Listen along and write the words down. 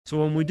So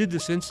when we did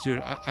this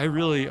institute, I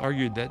really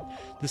argued that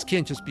this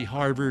can't just be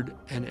Harvard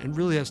and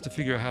really has to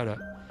figure out how to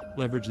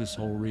leverage this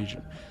whole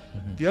region.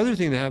 Mhm. The other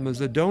thing that happened was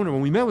the donor,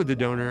 when we met with the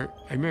donor,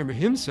 I remember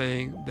him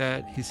saying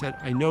that he said,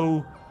 I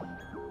know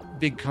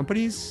big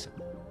companies.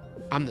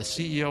 I'm the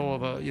CEO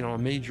of a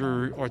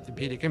major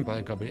orthopedic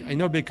implant company. I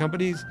know big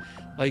companies,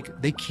 like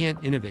they can't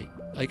innovate.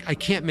 Like I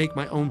can't make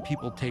my own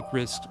people take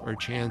risks or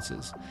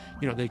chances.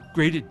 They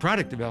great at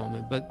product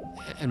development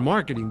and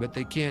marketing, but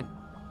they can't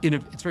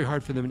innovate. It's very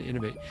hard for them to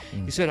innovate.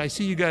 Mm. He said, I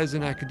see you guys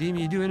in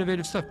academia, you do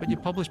innovative stuff, but you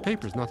publish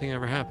papers, nothing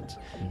ever happens.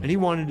 And he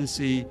wanted to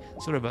see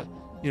sort of a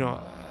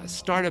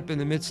startup in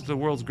the midst of the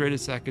world's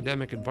greatest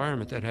academic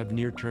environment that have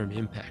near-term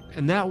impact.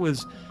 And that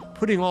was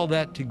putting all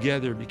that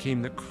together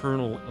became the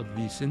kernel of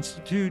Wyss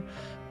Institute.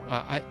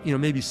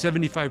 Maybe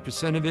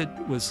 75% of it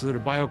was sort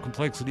of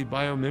biocomplexity,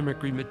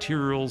 biomimicry,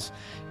 materials.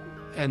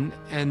 And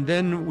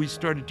then we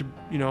started to,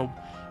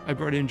 I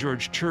brought in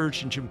George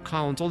Church and Jim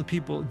Collins, all the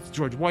people,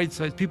 George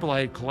Whiteside, people I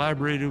had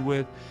collaborated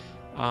with.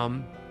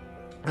 I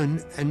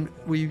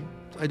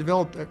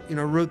developed,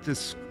 wrote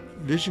this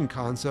vision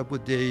concept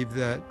with Dave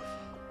that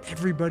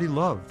everybody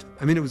loved.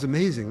 I mean, it was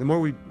amazing. The more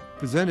we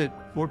presented,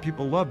 more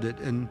people loved it.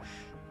 And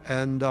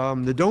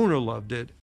the donor loved it.